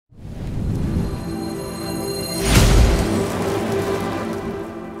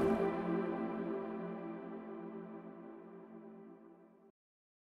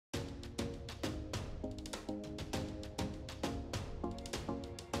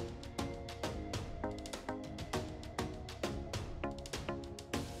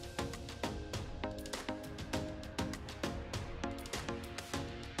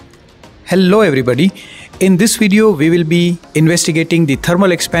Hello everybody. In this video we will be investigating the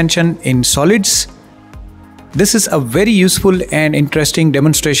thermal expansion in solids. This is a very useful and interesting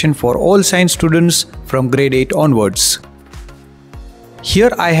demonstration for all science students from grade 8 onwards.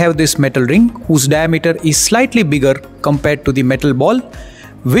 Here I have this metal ring whose diameter is slightly bigger compared to the metal ball,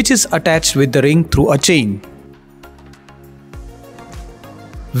 which is attached with the ring through a chain.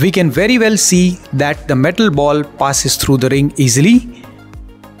 We can very well see that the metal ball passes through the ring easily.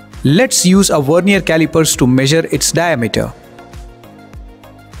 Let's use a vernier calipers to measure its diameter.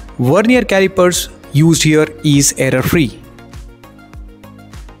 Vernier calipers used here is error-free.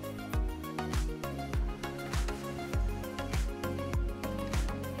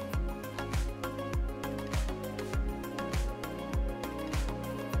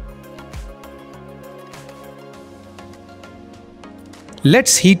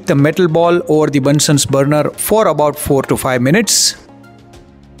 Let's heat the metal ball over the Bunsen's burner for about 4 to 5 minutes.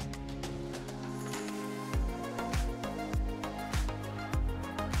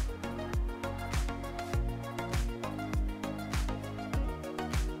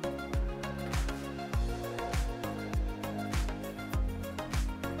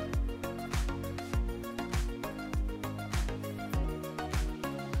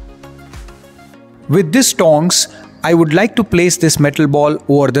 With this tongs, I would like to place this metal ball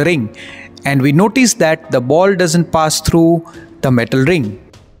over the ring, and we notice that the ball doesn't pass through the metal ring.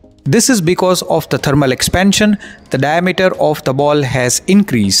 This is because of the thermal expansion. The diameter of the ball has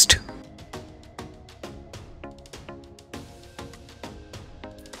increased.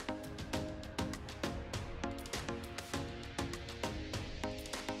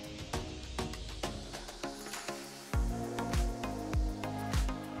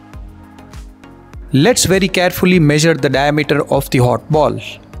 Let's very carefully measure the diameter of the hot ball.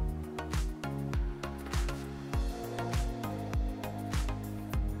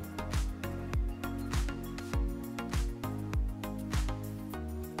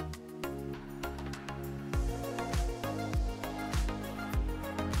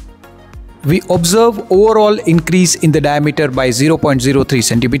 We observe overall increase in the diameter by 0.03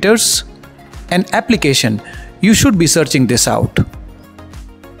 centimeters. An application, you should be searching this out.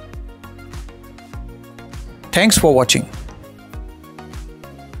 Thanks for watching.